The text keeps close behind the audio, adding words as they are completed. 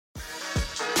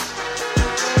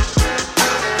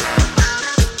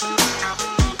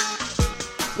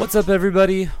What's up,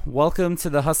 everybody? Welcome to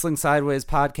the Hustling Sideways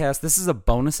podcast. This is a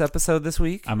bonus episode this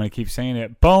week. I'm going to keep saying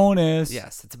it. Bonus.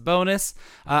 Yes, it's a bonus.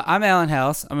 I'm Alan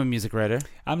House. I'm a music writer.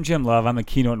 I'm Jim Love. I'm a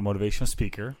keynote and motivational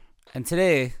speaker. And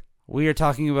today, we are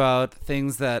talking about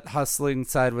things that Hustling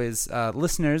Sideways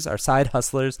listeners, our side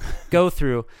hustlers, go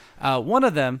through. One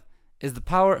of them is the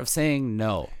power of saying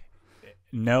no.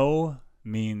 No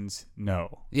means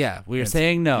no. Yeah, we are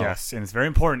saying no. Yes, and it's very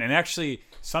important. And actually,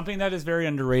 something that is very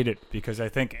underrated, because I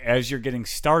think as you're getting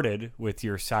started with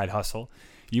your side hustle,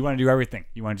 you want to do everything.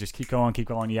 You want to just keep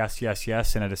going, yes, yes,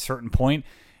 yes. And at a certain point,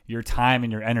 your time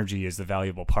and your energy is the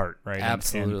valuable part, right?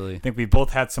 Absolutely. And I think we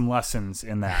both had some lessons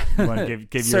in that. You want to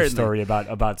give your story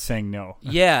about saying no?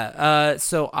 Yeah.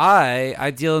 So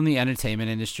I deal in the entertainment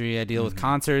industry. I deal with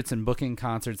concerts and booking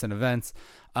concerts and events.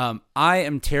 I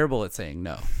am terrible at saying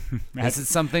no. This is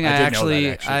something I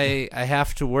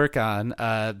have to work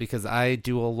on because I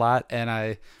do a lot and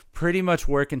I pretty much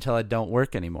work until I don't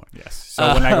work anymore. Yes.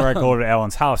 So whenever I go to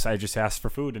Alan's house, I just ask for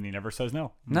food and he never says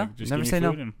no. No, just never give me say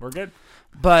food no. And we're good.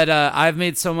 But I've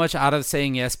made so much out of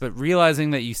saying yes, but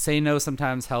realizing that you say no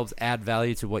sometimes helps add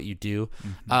value to what you do.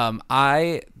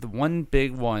 The one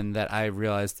big one that I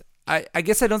realized, I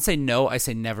guess I don't say no, I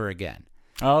say never again.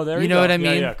 Oh, there you know go. what I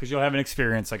mean? Yeah, because you'll have an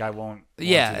experience like I won't.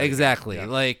 Yeah, exactly. Yeah.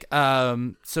 Like,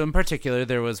 so in particular,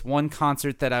 there was one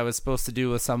concert that I was supposed to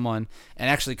do with someone, and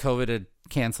actually COVID had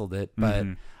canceled it. But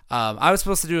I was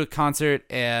supposed to do a concert,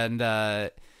 and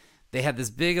they had this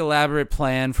big elaborate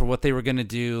plan for what they were going to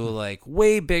do, like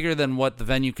way bigger than what the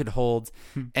venue could hold.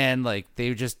 And like,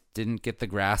 they just didn't get the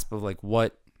grasp of like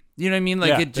what, you know what I mean?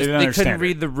 Like they couldn't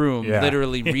read the room,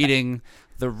 literally reading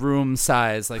the room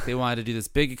size. Like they wanted to do this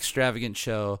big extravagant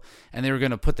show and they were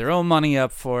going to put their own money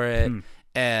up for it.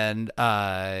 And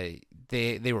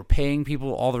they were paying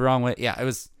people all the wrong way. Yeah,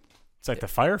 it's like the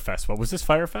Fyre Fest. What was this,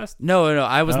 Fyre Fest? No,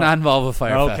 I was not involved with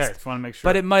Fyre Fest. Okay, just want to make sure.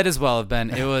 But it might as well have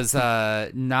been. It was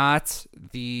not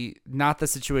the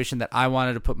situation that I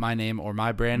wanted to put my name or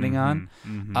my branding on.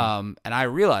 And I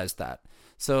realized that.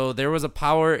 So there was a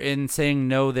power in saying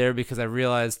no there, because I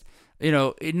realized,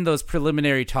 in those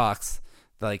preliminary talks,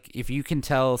 like if you can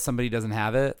tell somebody doesn't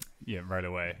have it, right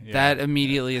away. Yeah. That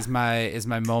immediately is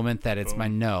my moment that it's my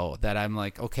no, that I'm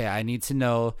like, okay, I need to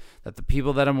know that the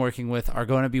people that I'm working with are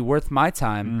going to be worth my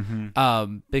time,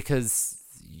 because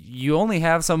you only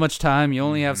have so much time, you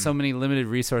only have so many limited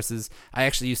resources. I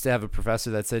actually used to have a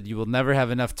professor that said you will never have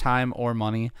enough time or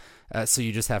money, so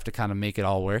you just have to kind of make it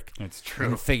all work. It's true.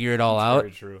 And figure it all out.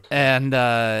 Very true. And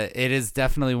it is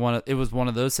definitely it was one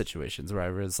of those situations where I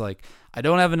was like, I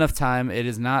don't have enough time. It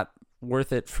is not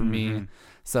worth it for me.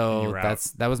 So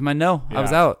that was my no. I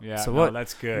was out. Yeah, so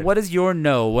that's good. What is your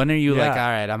no? When are you like, all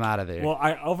right, I'm out of there? Well,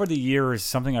 over the years,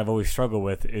 something I've always struggled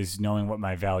with is knowing what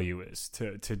my value is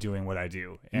to doing what I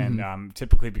do. And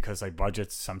typically because like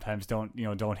budgets sometimes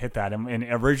don't hit that. And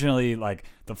originally, like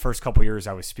the first couple years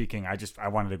I was speaking, I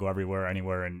wanted to go everywhere,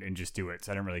 anywhere and just do it.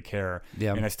 So I didn't really care.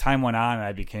 Yeah. And as time went on,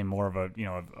 I became more of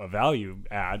a value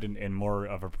add and more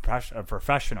of a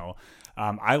professional.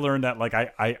 I learned that like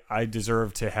I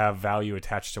deserve to have value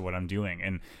attached to what I'm doing,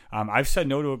 and I've said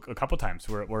no to a couple times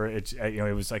where it's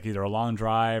it was like either a long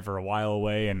drive or a while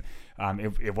away, and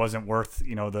it wasn't worth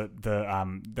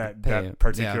that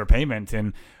particular payment,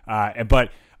 and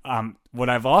but what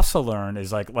I've also learned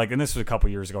is like and this was a couple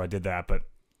years ago I did that, but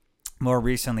more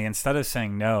recently, instead of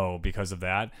saying no because of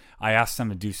that, I asked them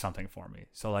to do something for me.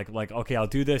 So like okay, I'll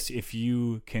do this if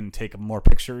you can take more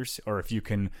pictures, or if you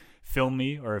can film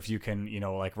me, or if you can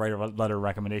write a letter of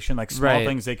recommendation, like small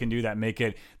things they can do that make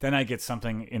it, then I get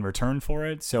something in return for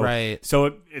it. So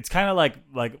it's kind of like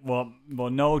well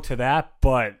no to that,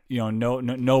 but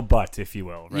no but, if you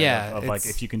will, right? Of like,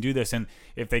 if you can do this, and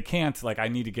if they can't, like I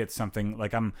need to get something,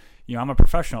 like I'm a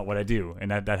professional at what I do, and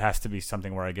that has to be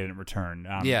something where I get it in return.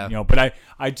 But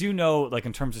I do know, like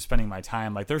in terms of spending my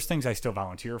time, like there's things I still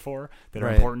volunteer for that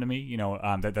are important to me,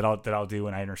 that I'll do,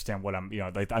 and I understand what I'm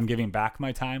like I'm giving back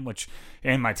my time,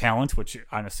 and my talent, which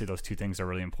honestly those two things are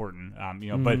really important.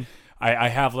 But I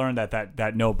have learned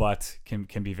that no but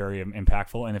can be very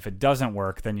impactful, and if it doesn't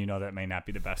work, then that may not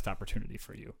be the best opportunity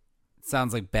for you.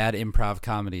 Sounds like bad improv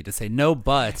comedy to say no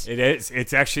but. It is.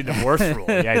 It's actually the worst rule.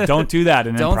 Yeah, don't do that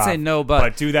in don't improv. Don't say no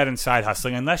but do that in side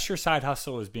hustling, unless your side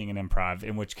hustle is being an improv,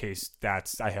 in which case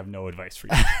I have no advice for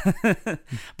you.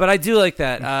 But I do like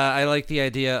that. I like the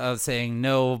idea of saying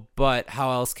no, but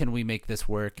how else can we make this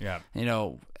work? Yeah.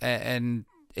 And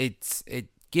it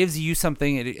gives you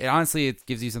something. Honestly, it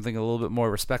gives you something a little bit more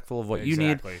respectful of what you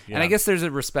need. Yeah. And I guess there's a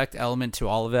respect element to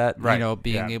all of that. Right.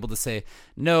 Being able to say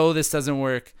no, this doesn't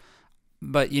work.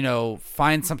 but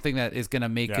find something that is going to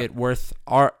make it worth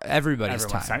everybody's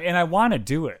time. And I want to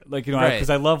do it, like, Right. because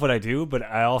I love what I do, but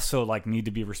I also like need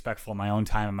to be respectful of my own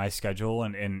time and my schedule,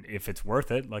 and if it's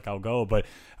worth it, like, I'll go. But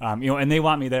and they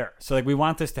want me there, so like we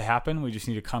want this to happen. We just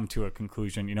need to come to a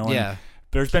conclusion, And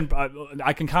there's been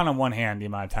I can count on one hand the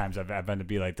amount of times I've been to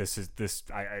be like,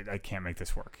 I can't make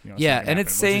this work. And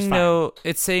it's saying no.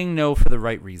 It's saying no for the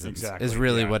right reasons. Exactly, is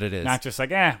really what it is. Not just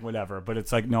like whatever, but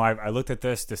it's like, no, I looked at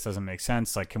this. This doesn't make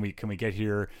sense. Like, can we get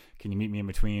here? Can you meet me in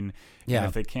between? Yeah. And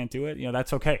if they can't do it,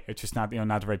 that's okay. It's just not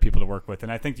not the right people to work with.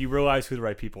 And I think you realize who the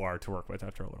right people are to work with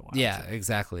after a little while. Yeah,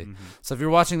 exactly. So if you're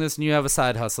watching this and you have a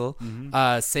side hustle,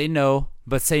 say no,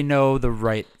 but say no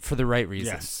for the right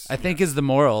reasons. Yes. I think is the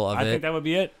moral of it. I think that would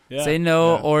be it. Yeah. Say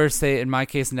no, or say, in my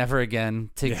case, never again.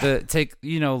 Take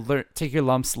your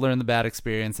lumps, learn the bad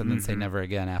experience, and then say never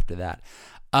again after that.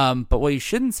 But what you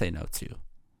shouldn't say no to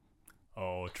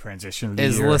transition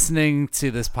is listening to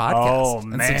this podcast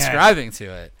and subscribing to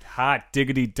it. Hot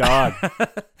diggity dog.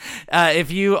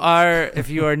 If you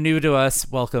are new to us,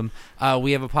 welcome.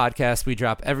 We have a podcast we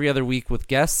drop every other week with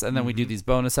guests, and then we do these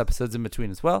bonus episodes in between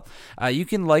as well. You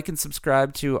can like and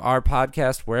subscribe to our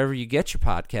podcast wherever you get your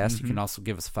podcast. You can also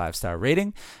give us a 5-star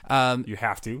rating. You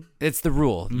have to. It's the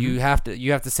rule. You have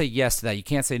to say yes to that. You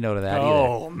can't say no to that either.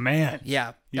 Oh man.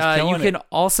 Yeah. You can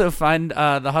also find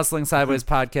the Hustling Sideways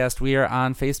podcast. We are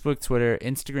on Facebook, Twitter,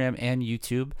 Instagram, and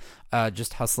YouTube.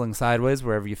 Just Hustling Sideways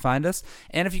wherever you find us.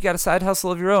 And if you got a side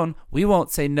hustle of your own, we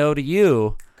won't say no to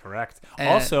you. Correct.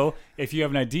 Also, if you have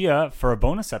an idea for a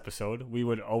bonus episode, we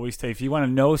would always say, if you want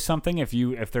to know something, if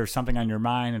there's something on your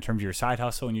mind in terms of your side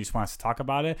hustle and you just want us to talk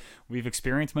about it, we've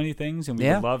experienced many things, and we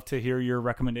would love to hear your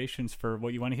recommendations for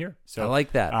what you want to hear. So I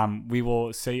like that. We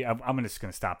will say, I'm just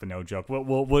going to stop the no joke. We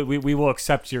will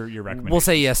accept your recommendation. We'll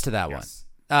say yes to that one.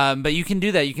 But you can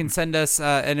do that. You can send us,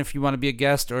 and if you want to be a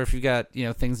guest, or if you got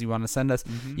things you want to send us,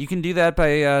 you can do that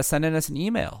by sending us an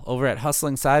email over at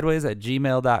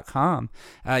hustlingsideways@gmail.com.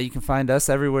 You can find us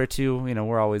everywhere too.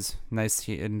 We're always nice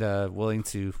and willing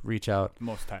to reach out.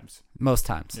 Most times.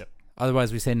 Yep.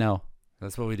 Otherwise, we say no.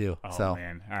 That's what we do. Oh,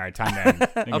 man. All right, time to end.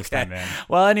 Okay. Time to end.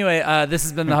 Well, anyway, this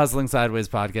has been the Hustling Sideways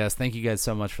podcast. Thank you guys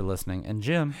so much for listening. And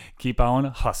Jim, keep on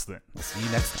hustling. We'll see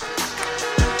you next time.